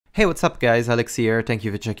Hey, what's up guys, Alex here. Thank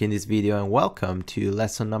you for checking this video and welcome to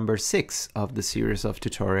lesson number 6 of the series of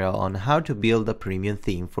tutorial on how to build a premium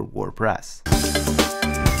theme for WordPress.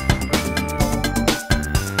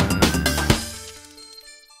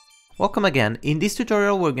 Welcome again. In this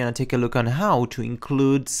tutorial we're going to take a look on how to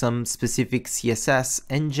include some specific CSS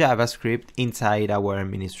and JavaScript inside our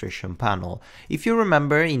administration panel. If you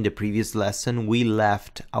remember, in the previous lesson we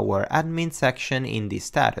left our admin section in the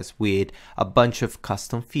status with a bunch of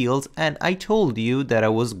custom fields, and I told you that I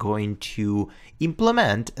was going to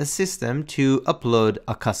implement a system to upload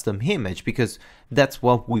a custom image because that's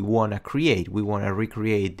what we want to create. We want to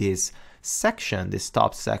recreate this section, this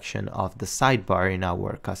top section of the sidebar in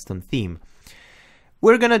our custom theme.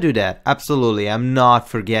 We're gonna do that, absolutely. I'm not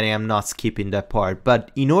forgetting, I'm not skipping that part.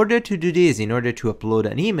 But in order to do this, in order to upload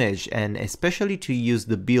an image, and especially to use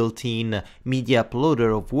the built-in media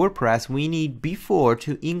uploader of WordPress, we need before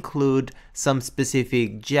to include some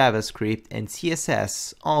specific JavaScript and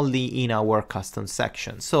CSS only in our custom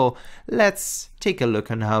section. So let's take a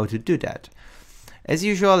look on how to do that. As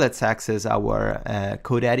usual, let's access our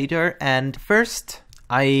code editor, and first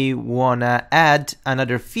I wanna add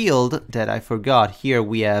another field that I forgot. Here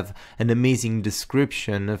we have an amazing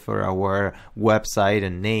description for our website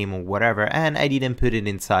and name or whatever, and I didn't put it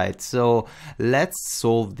inside. So let's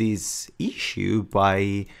solve this issue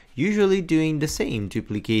by usually doing the same,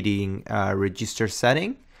 duplicating a register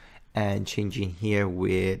setting and changing here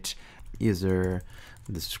with user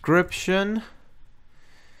description.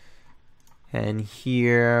 And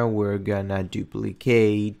here we're gonna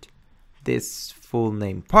duplicate this full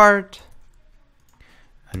name part.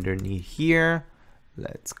 Underneath here,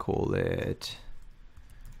 let's call it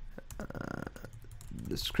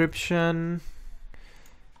description.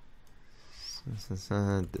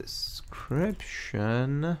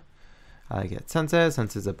 Description. I get sunset.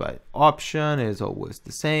 Sunset about option is always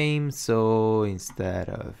the same. So instead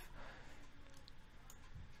of,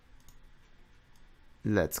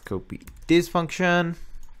 let's copy this function.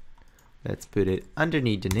 Let's put it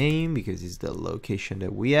underneath the name because it's the location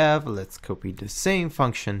that we have. Let's copy the same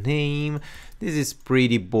function name. This is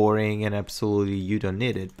pretty boring and absolutely you don't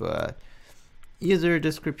need it, but user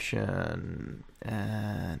description,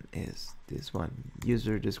 and is this one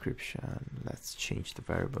user description. Let's change the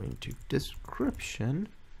variable into description.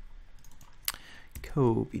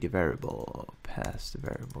 Copy the variable, pass the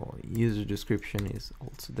variable. User description is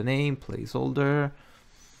also the name, placeholder.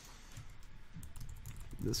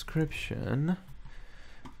 Description,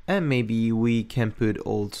 and maybe we can put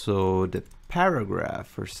also the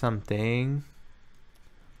paragraph or something,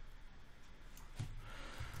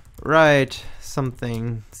 right?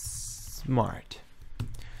 Something smart.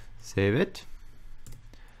 Save it.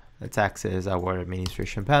 Let's access our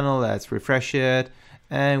administration panel. Let's refresh it,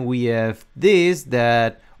 and we have this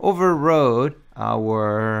that overrode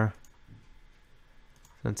our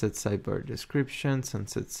sunset sidebar description,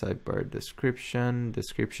 sunset sidebar description,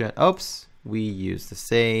 description. Oops, we use the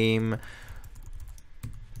same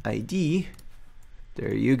ID.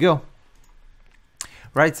 There you go.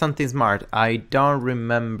 Write something smart. I don't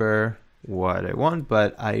remember what I want,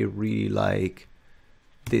 but I really like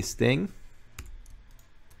this thing.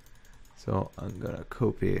 So I'm gonna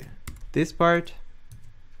copy this part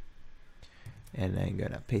and I'm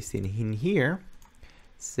gonna paste it in here.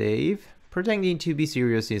 Save. Pretending to be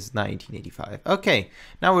serious is 1985. Okay,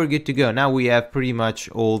 now we're good to go. Now we have pretty much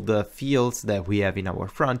all the fields that we have in our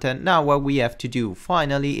front end. Now what we have to do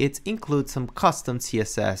finally is include some custom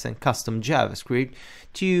CSS and custom JavaScript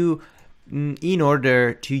in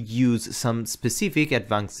order to use some specific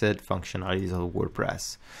advanced functionalities of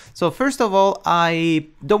WordPress. So first of all, I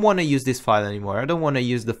don't want to use this file anymore. I don't want to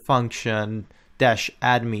use the function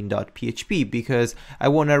 -admin.php because I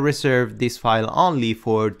want to reserve this file only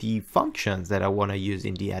for the functions that I want to use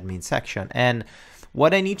in the admin section. And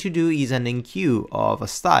what I need to do is an enqueue of a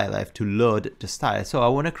style. I have to load the style. So I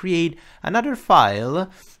want to create another file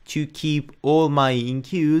to keep all my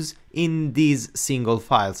enqueues in this single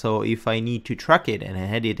file. So if I need to track it and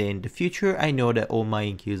edit it in the future, I know that all my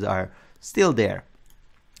enqueues are still there.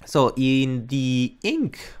 So in the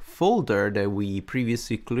inc folder that we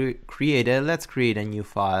previously created, let's create a new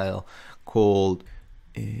file called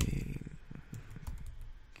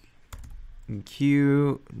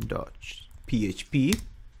enqueue.php,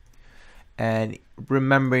 and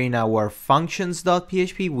remembering our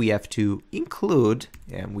functions.php, we have to include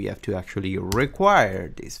and we have to actually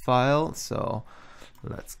require this file. So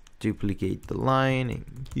let's duplicate the line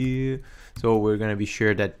enqueue. So we're going to be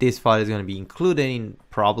sure that this file is going to be included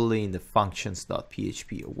probably in the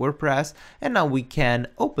functions.php of WordPress. And now we can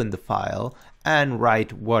open the file and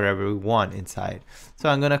write whatever we want inside. So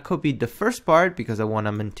I'm gonna copy the first part because I want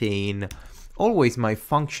to maintain always my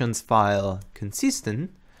functions file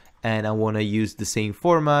consistent, and I want to use the same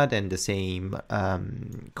format and the same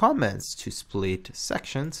comments to split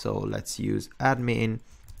sections. So let's use admin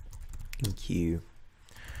include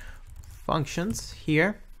functions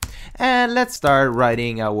here. And let's start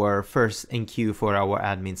writing our first enqueue for our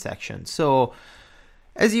admin section. So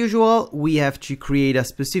as usual, we have to create a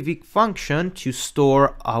specific function to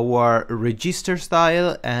store our register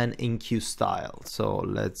style and enqueue style. So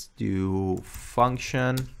let's do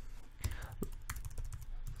function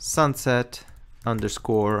sunset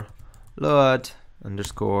underscore load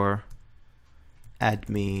underscore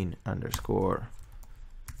admin underscore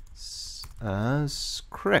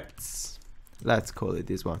scripts. Let's call it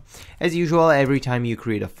this one. As usual, every time you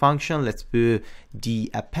create a function, let's put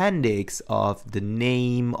the appendix of the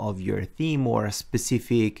name of your theme or a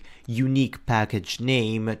specific unique package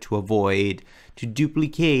name to avoid to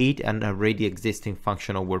duplicate an already existing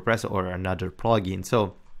function of WordPress or another plugin.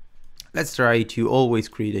 So let's try to always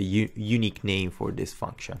create a unique name for this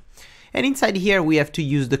function. And inside here, we have to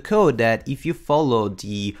use the code that if you follow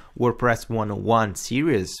the WordPress 101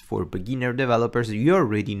 series for beginner developers, you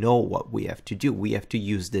already know what we have to do. We have to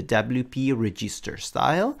use the WP register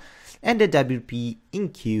style and the WP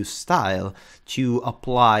enqueue style to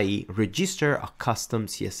apply register a custom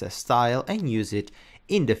CSS style and use it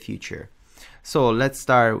in the future. So let's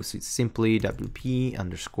start with simply WP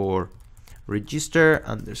underscore register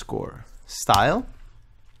underscore style.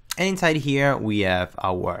 And inside here, we have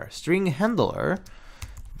our string handler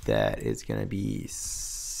that is going to be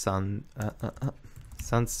sunset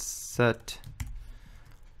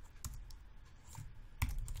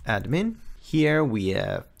admin. Here we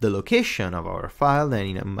have the location of our file,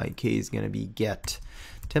 and in my case, going to be get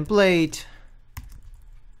template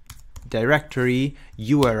directory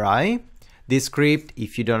URI. This script,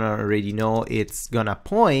 if you don't already know, it's gonna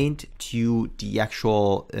point to the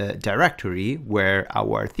actual directory where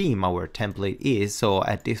our theme, our template is. So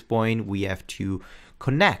at this point, we have to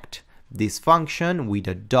connect this function with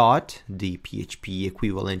a dot, the PHP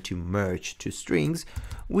equivalent to merge two strings,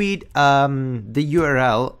 with the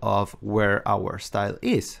URL of where our style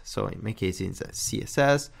is. So in my case, it's a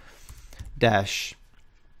CSS dash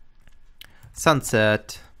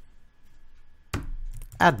sunset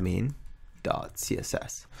admin.css.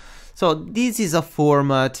 So this is a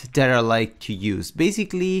format that I like to use.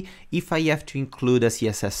 Basically, if I have to include a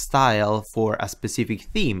CSS style for a specific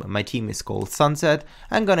theme, my theme is called Sunset,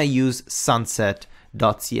 I'm gonna use sunset.css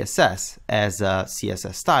as a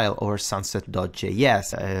CSS style or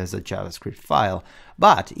sunset.js as a JavaScript file.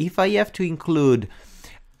 But if I have to include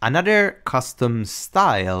another custom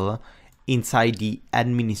style inside the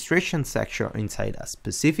administration section, inside a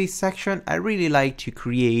specific section, I really like to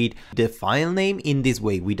create the file name in this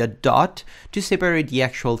way with a dot to separate the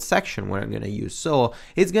actual section where I'm going to use. So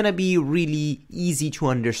it's going to be really easy to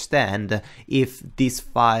understand if this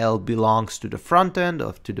file belongs to the front end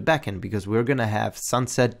or to the back end, because we're going to have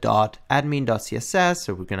sunset.admin.css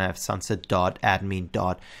or we're going to have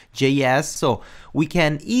sunset.admin.js. So we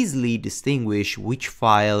can easily distinguish which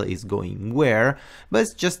file is going where, but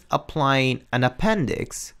it's just applying an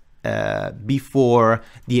appendix before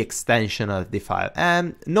the extension of the file.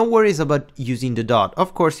 And no worries about using the dot.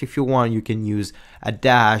 Of course, if you want, you can use a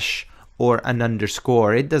dash or an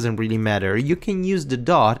underscore. It doesn't really matter. You can use the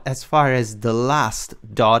dot as far as the last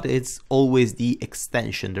dot is always the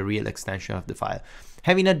extension, the real extension of the file.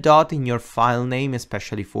 Having a dot in your file name,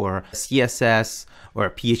 especially for CSS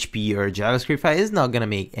or PHP or JavaScript file, is not going to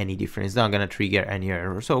make any difference. It's not going to trigger any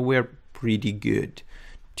error. So we're pretty good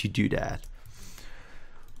to do that.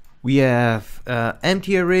 We have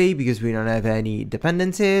empty array because we don't have any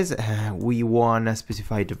dependencies. We want to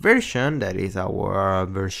specify the version, that is our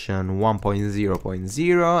version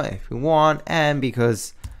 1.0.0 if we want, and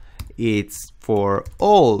because it's for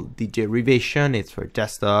all the derivation, it's for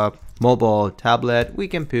desktop, mobile, tablet, we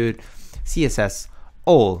can put CSS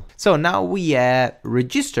all. So now we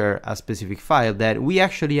register a specific file that we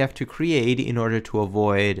actually have to create in order to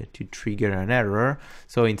avoid to trigger an error.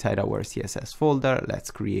 So inside our CSS folder, let's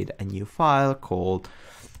create a new file called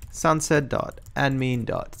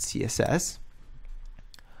sunset.admin.css.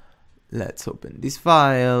 Let's open this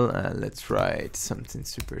file and let's write something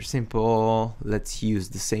super simple. Let's use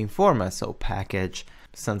the same format, so package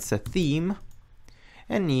sunset theme.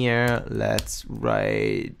 And here, let's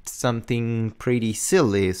write something pretty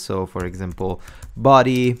silly. So for example,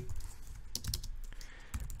 body,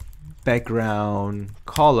 background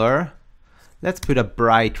color. Let's put a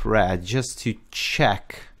bright red just to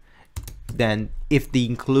check than if the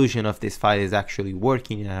inclusion of this file is actually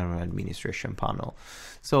working in our administration panel.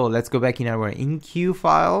 So let's go back in our Include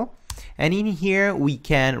file, and in here we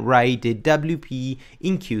can write the WP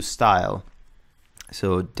Include style.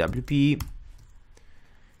 So WP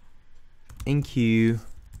Include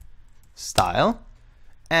style,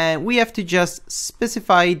 and we have to just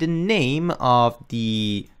specify the name of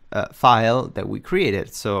the file that we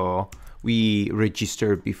created, so we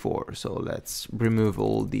registered before. So let's remove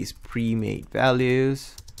all these pre-made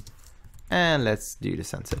values and let's do the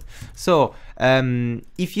sunset. So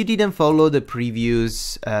if you didn't follow the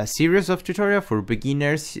previous series of tutorial for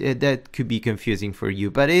beginners, that could be confusing for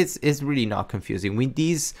you, but it's really not confusing. With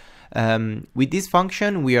this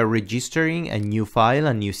function, we are registering a new file,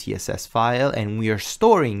 a new CSS file, and we are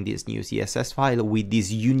storing this new CSS file with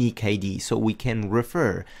this unique ID, so we can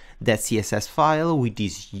refer that CSS file with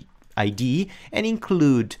this ID and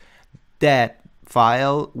include that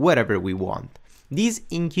file wherever we want. This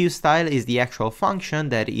Include style is the actual function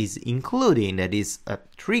that is including, that is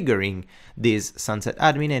triggering this sunset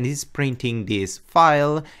admin and is printing this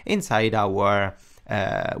file inside our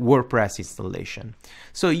WordPress installation.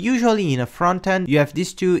 So usually in a front end, you have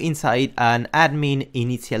these two inside an admin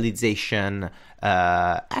initialization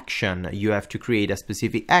action. You have to create a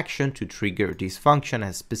specific action to trigger this function at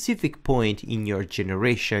a specific point in your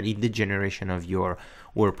generation, in the generation of your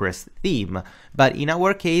WordPress theme. But in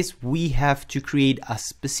our case, we have to create a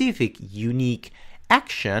specific unique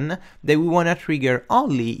action that we want to trigger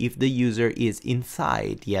only if the user is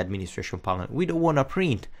inside the administration panel. We don't want to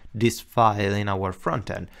print this file in our front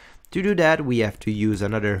end. To do that, we have to use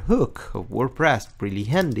another hook of WordPress, really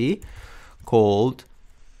handy, called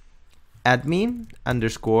admin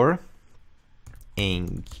underscore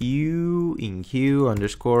include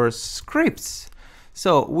underscore scripts.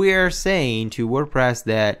 So we're saying to WordPress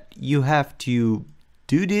that you have to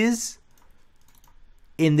do this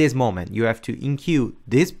in this moment. You have to include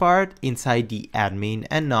this part inside the admin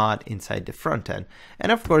and not inside the front end.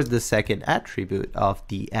 And of course, the second attribute of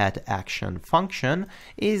the add action function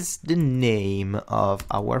is the name of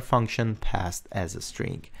our function passed as a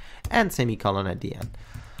string, and semicolon at the end.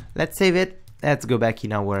 Let's save it. Let's go back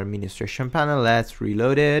in our administration panel. Let's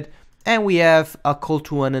reload it. And we have a call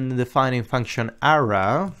to an undefined function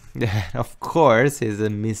array. Of course, is a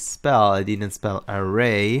misspell. I didn't spell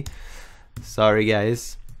array. Sorry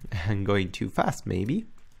guys, I'm going too fast maybe.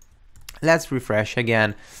 Let's refresh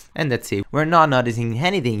again, and let's see. We're not noticing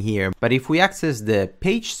anything here, but if we access the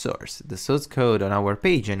page source, the source code on our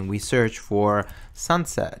page, and we search for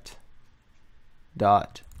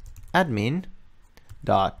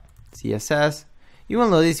sunset.admin.css, you will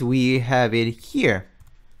notice we have it here.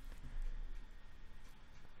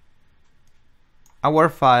 Our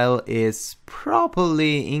file is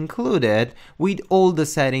properly included with all the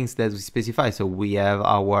settings that we specify. So we have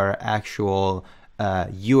our actual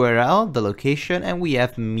URL, the location, and we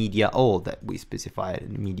have media all that we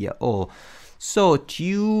specified, media all. So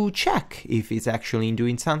to check if it's actually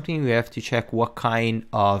doing something, we have to check what kind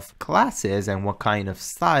of classes and what kind of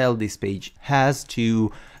style this page has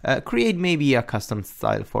to create maybe a custom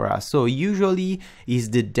style for us. So usually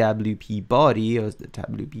is the WP body or the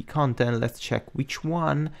WP content. Let's check which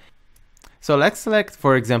one. So let's select,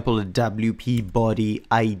 for example, the WP body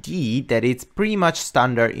ID that it's pretty much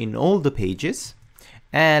standard in all the pages.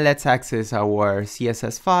 And let's access our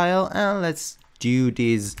CSS file and let's do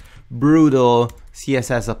this brutal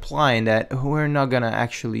CSS applying that we're not gonna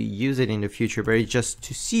actually use it in the future, but it's just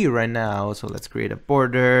to see right now. So let's create a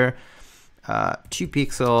border, 2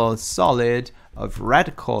 pixels solid of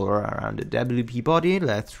red color around the WP body.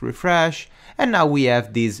 Let's refresh, and now we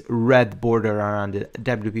have this red border around the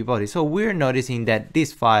WP body. So we're noticing that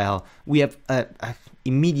this file, we have an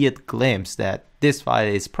immediate glimpse that this file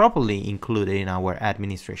is properly included in our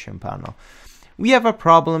administration panel. We have a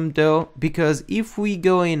problem though, because if we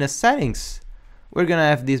go in the settings, we're gonna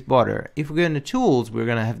have this border. If we go into tools, we're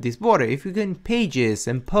gonna have this border. If we go in pages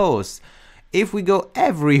and posts, if we go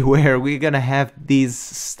everywhere, we're gonna have this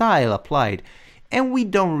style applied. And we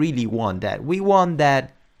don't really want that. We want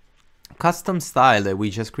that custom style that we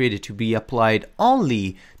just created to be applied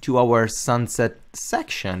only to our sunset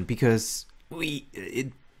section, because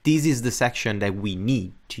this is the section that we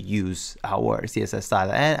need to use our CSS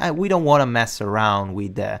style, and we don't want to mess around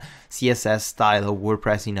with the CSS style of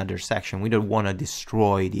WordPress in other section. We don't want to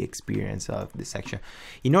destroy the experience of the section.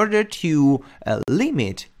 In order to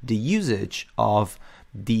limit the usage of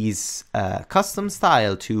this custom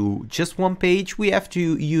style to just one page, we have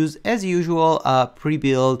to use, as usual, a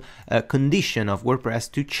pre-built condition of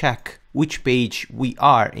WordPress to check which page we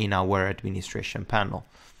are in our administration panel.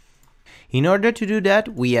 In order to do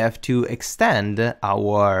that, we have to extend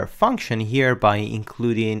our function here by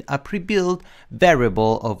including a pre-built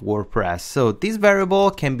variable of WordPress. So this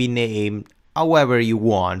variable can be named however you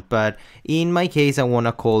want, but in my case, I want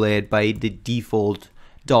to call it by the default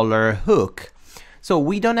 $hook. So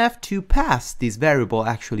we don't have to pass this variable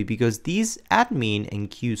actually, because this admin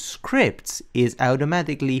enqueue scripts is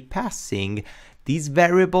automatically passing this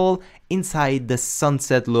variable inside the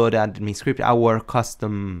sunset load admin script, our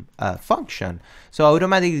custom function. So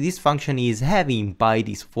automatically this function is having by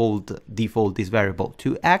default this variable.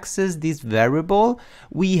 To access this variable,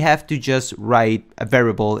 we have to just write a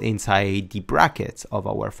variable inside the brackets of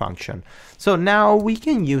our function. So now we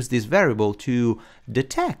can use this variable to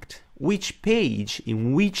detect which page,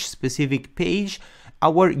 in which specific page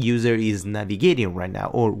our user is navigating right now,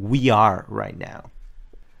 or we are right now.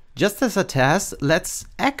 Just as a test, let's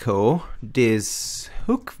echo this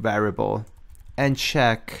hook variable and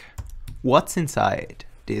check what's inside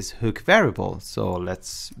this hook variable. So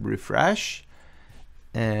let's refresh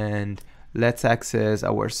and let's access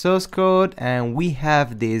our source code, and we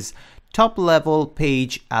have this top level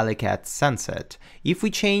page allocate sunset. If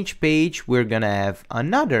we change page, we're gonna have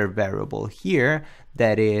another variable here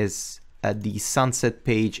that is the sunset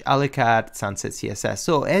page allocate sunset CSS.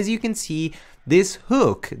 So as you can see, this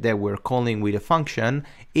hook that we're calling with a function,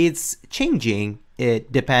 it's changing.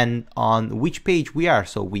 It depends on which page we are.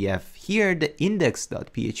 So we have here the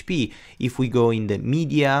index.php. If we go in the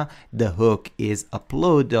media, the hook is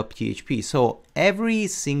upload.php. So every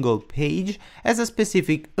single page has a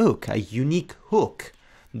specific hook, a unique hook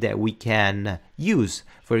that we can use.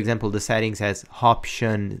 For example, the settings has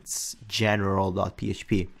options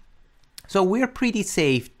general.php. So we're pretty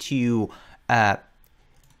safe to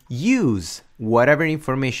use whatever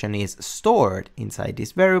information is stored inside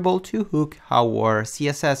this variable to hook our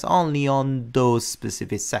CSS only on those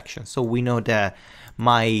specific sections. So we know that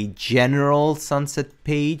my general sunset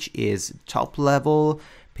page is top level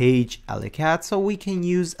page allocate, so we can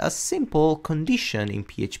use a simple condition in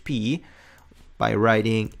PHP by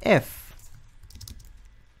writing if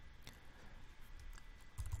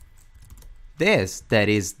this, that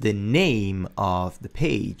is the name of the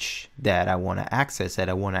page that I want to access, that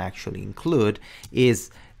I want to actually include,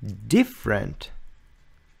 is different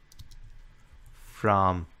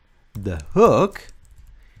from the hook,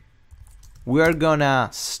 we're gonna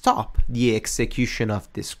stop the execution of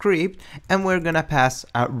the script and we're gonna pass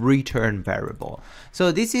a return variable.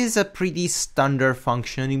 So this is a pretty standard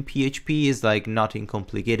function in PHP. It's like nothing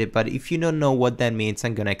complicated, but if you don't know what that means,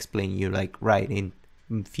 I'm gonna explain you like right in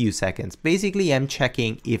few seconds. Basically, I'm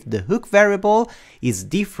checking if the hook variable is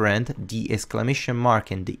different, the exclamation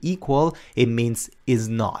mark and the equal, it means is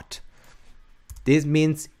not. This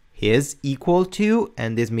means is equal to,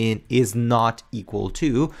 and this means is not equal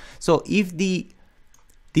to. So if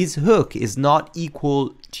this hook is not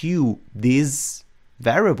equal to this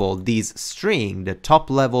variable, this string, the top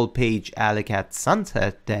level page allocate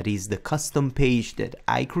sunset, that is the custom page that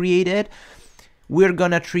I created, we're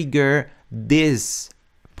gonna trigger this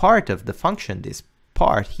part of the function, this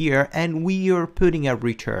part here, and we are putting a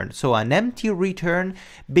return. So an empty return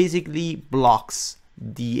basically blocks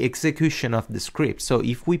the execution of the script. So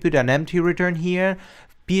if we put an empty return here,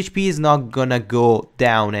 PHP is not gonna go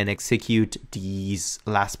down and execute this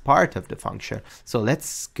last part of the function. So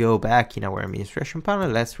let's go back in our administration panel,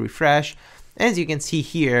 let's refresh. As you can see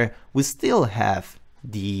here, we still have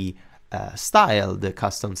the style, the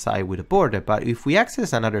custom style with a border, but if we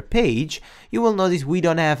access another page, you will notice we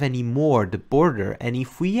don't have anymore the border. And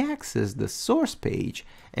if we access the source page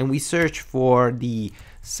and we search for the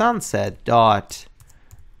admin.css,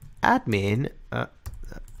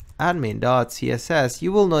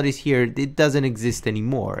 you will notice here it doesn't exist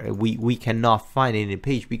anymore. We cannot find it in the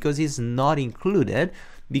page because it's not included,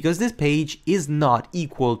 because this page is not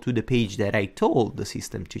equal to the page that I told the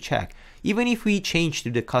system to check. Even if we change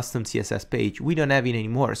to the custom CSS page, we don't have it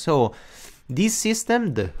anymore. So this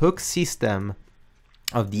system, the hook system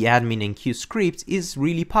of the admin enqueue scripts, is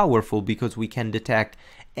really powerful because we can detect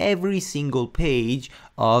every single page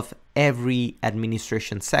of every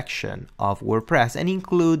administration section of WordPress and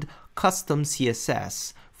include custom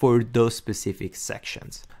CSS for those specific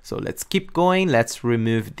sections. So let's keep going. Let's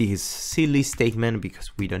remove this silly statement because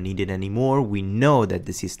we don't need it anymore. We know that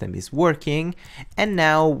the system is working, and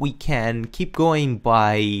now we can keep going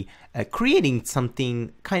by creating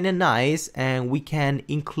something kind of nice, and we can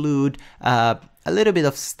include a little bit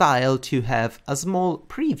of style to have a small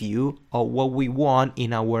preview of what we want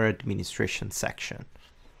in our administration section.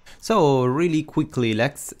 So really quickly,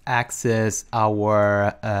 let's access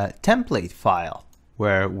our template file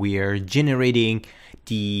where we are generating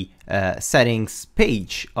the settings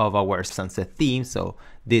page of our sunset theme. So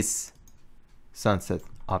this sunset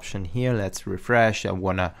option here, let's refresh. I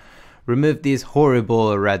want to remove this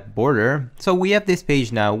horrible red border. So we have this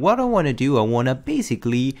page now. What I want to do, I want to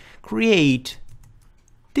basically create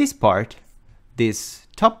this part, this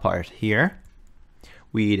top part here,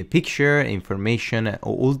 with a picture, information,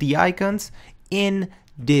 all the icons in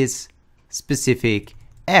this specific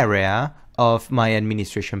area of my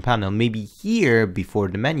administration panel. Maybe here before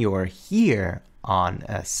the menu, or here on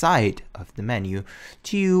a side of the menu,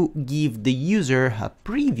 to give the user a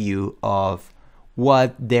preview of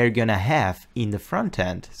what they're gonna have in the front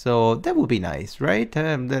end. So that would be nice, right?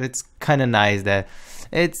 That it's kind of nice that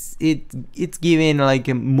it's giving like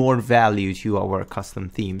more value to our custom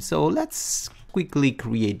theme. So let's quickly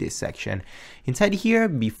create this section. Inside here,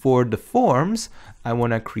 before the forms, I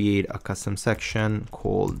want to create a custom section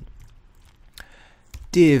called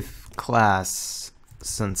div class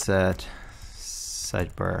sunset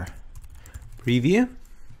sidebar preview.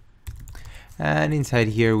 And inside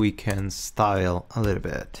here we can style a little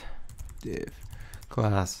bit. Div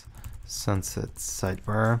class sunset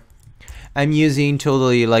sidebar. I'm using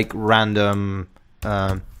totally like random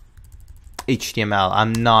HTML.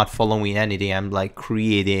 I'm not following anything. I'm like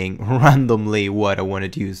creating randomly what I want to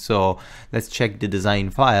do. So let's check the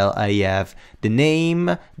design file. I have the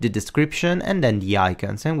name, the description, and then the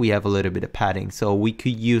icons, and we have a little bit of padding. So we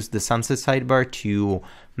could use the sunset sidebar to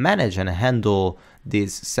manage and handle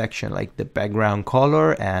this section, like the background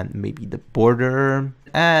color and maybe the border.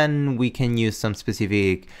 And we can use some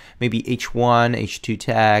specific maybe H1, H2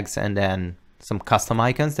 tags, and then some custom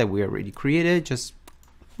icons that we already created just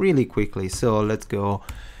really quickly. So let's go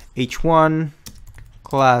H1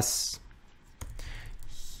 class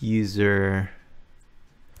user.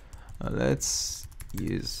 Let's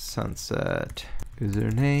use sunset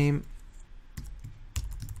username.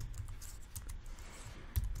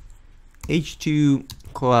 H2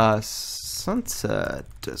 class sunset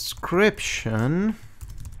description.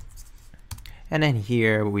 And then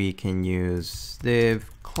here we can use div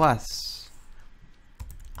class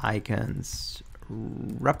icons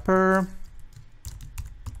wrapper.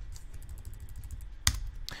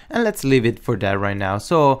 And let's leave it for that right now.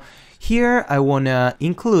 So here I want to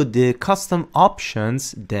include the custom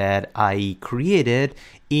options that I created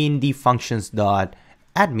in the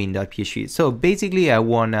functions.admin.php. So basically I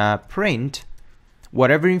want to print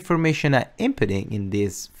whatever information I'm inputting in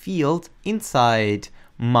this field inside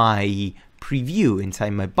my preview, inside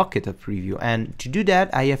my bucket of preview. And to do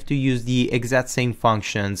that, I have to use the exact same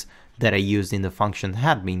functions that I used in the function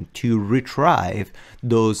admin to retrieve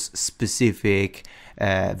those specific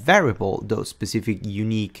variable, those specific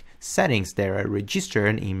unique settings that are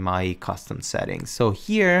registered in my custom settings. So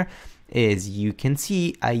here, as you can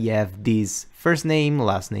see, I have this first name,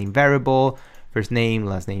 last name variable, first name,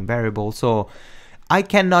 last name variable. So I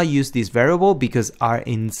cannot use this variable because are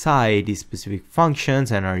inside these specific functions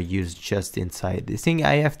and are used just inside this thing.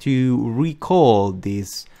 I have to recall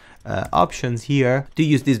these options here to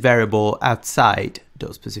use this variable outside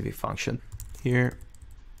those specific functions. Here,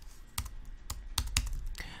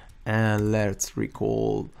 and let's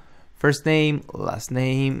recall first name, last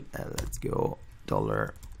name, and let's go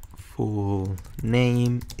dollar full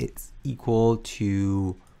name. It's equal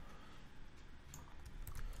to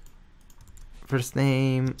first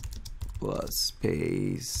name plus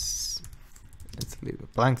space, let's leave a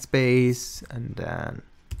blank space, and then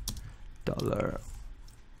dollar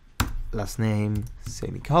last name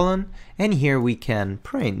semicolon. And here we can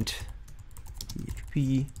print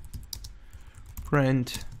PHP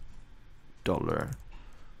print dollar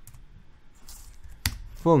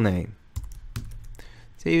full name.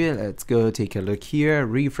 Save it. Let's go take a look here,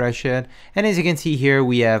 refresh it, and as you can see here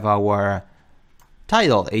we have our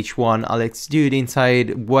title H1 Alex Dude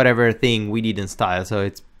inside whatever thing we didn't style. So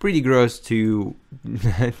it's pretty gross to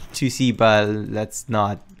to see, but let's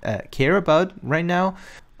not care about right now.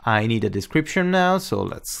 I need a description now, so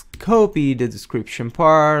let's copy the description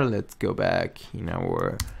part. Let's go back in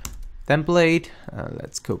our template.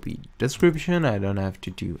 Let's copy description. I don't have to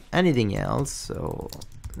do anything else. So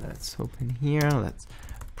let's open here. Let's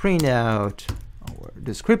print out our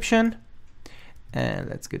description. And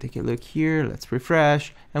let's go take a look here. Let's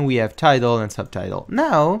refresh, and we have title and subtitle.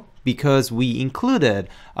 Now, because we included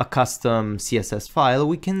a custom CSS file,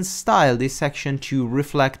 we can style this section to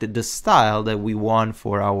reflect the style that we want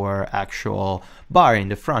for our actual bar in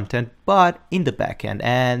the front end, but in the back end.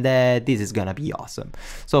 And this is gonna be awesome.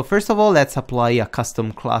 So first of all, let's apply a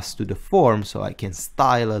custom class to the form so I can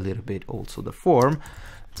style a little bit also the form.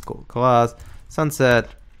 Let's go class sunset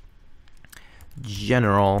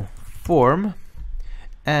general form.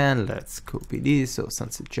 And let's copy this. So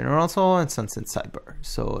sunset general console and sunset sidebar.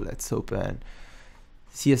 So let's open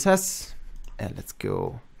CSS and let's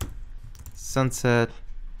go sunset,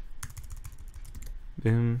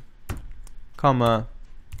 boom, comma,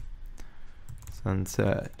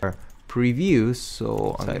 sunset preview.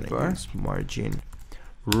 So I'm gonna use margin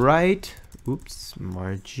right,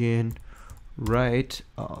 margin right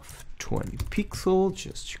of 20 pixels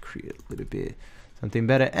just to create a little bit something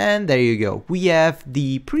better. And there you go, we have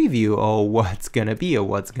the preview of what's gonna be or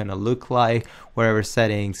what's gonna look like, whatever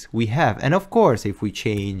settings we have. And of course, if we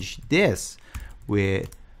change this with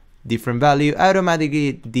different value,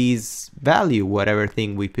 automatically this value, whatever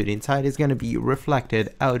thing we put inside, is going to be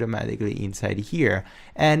reflected automatically inside here.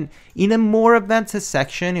 And in a more advanced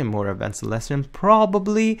section, in more advanced lesson,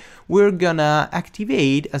 probably we're gonna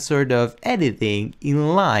activate a sort of editing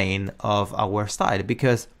in line of our style,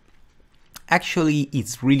 because actually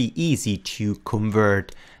it's really easy to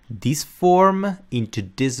convert this form into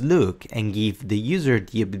this look and give the user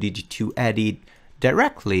the ability to edit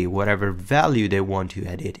directly whatever value they want to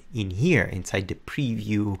edit in here inside the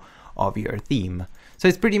preview of your theme. So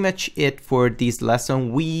it's pretty much it for this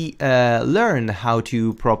lesson. We learned how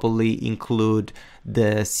to properly include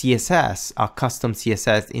the CSS, a custom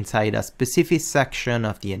CSS inside a specific section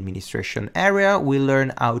of the administration area. We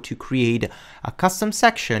learned how to create a custom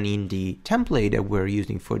section in the template that we're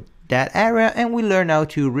using for that area, and we learned how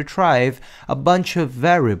to retrieve a bunch of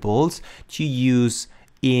variables to use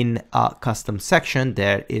in a custom section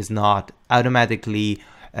that is not automatically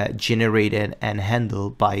generated and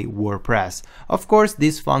handled by WordPress. Of course,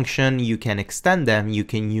 this function, you can extend them. You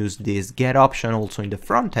can use this get option also in the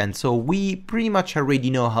front end. So we pretty much already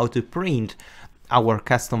know how to print our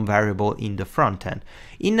custom variable in the front end.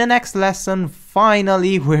 In the next lesson,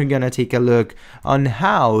 finally, we're gonna take a look on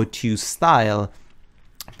how to style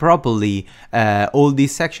properly all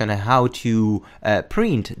this section, and how to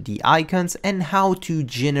print the icons, and how to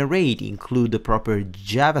include the proper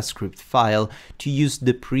JavaScript file to use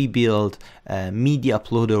the pre-built media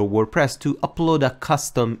uploader WordPress to upload a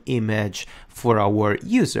custom image for our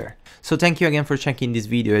user. So thank you again for checking this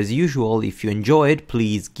video. As usual, if you enjoyed,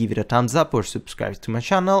 please give it a thumbs up or subscribe to my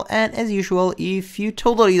channel. And as usual, if you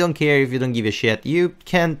totally don't care, if you don't give a shit, you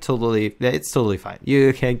can it's totally fine.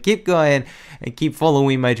 You can keep going and keep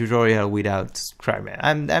following my tutorial without subscribing.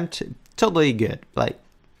 I'm totally good. Like,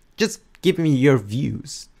 just give me your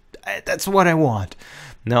views. That's what I want.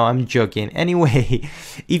 No, I'm joking. Anyway,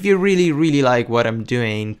 if you really like what I'm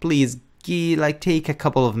doing, please take a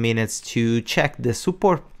couple of minutes to check the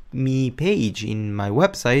support me page in my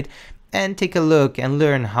website and take a look and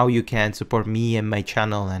learn how you can support me and my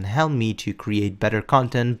channel and help me to create better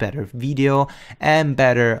content, better video, and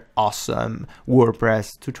better awesome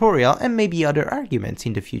WordPress tutorial, and maybe other arguments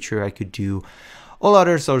in the future. I could do all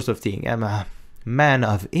other sorts of things. I'm a man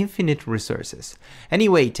of infinite resources.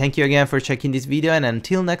 Anyway, thank you again for checking this video, and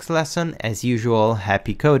until next lesson, as usual,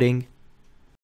 happy coding.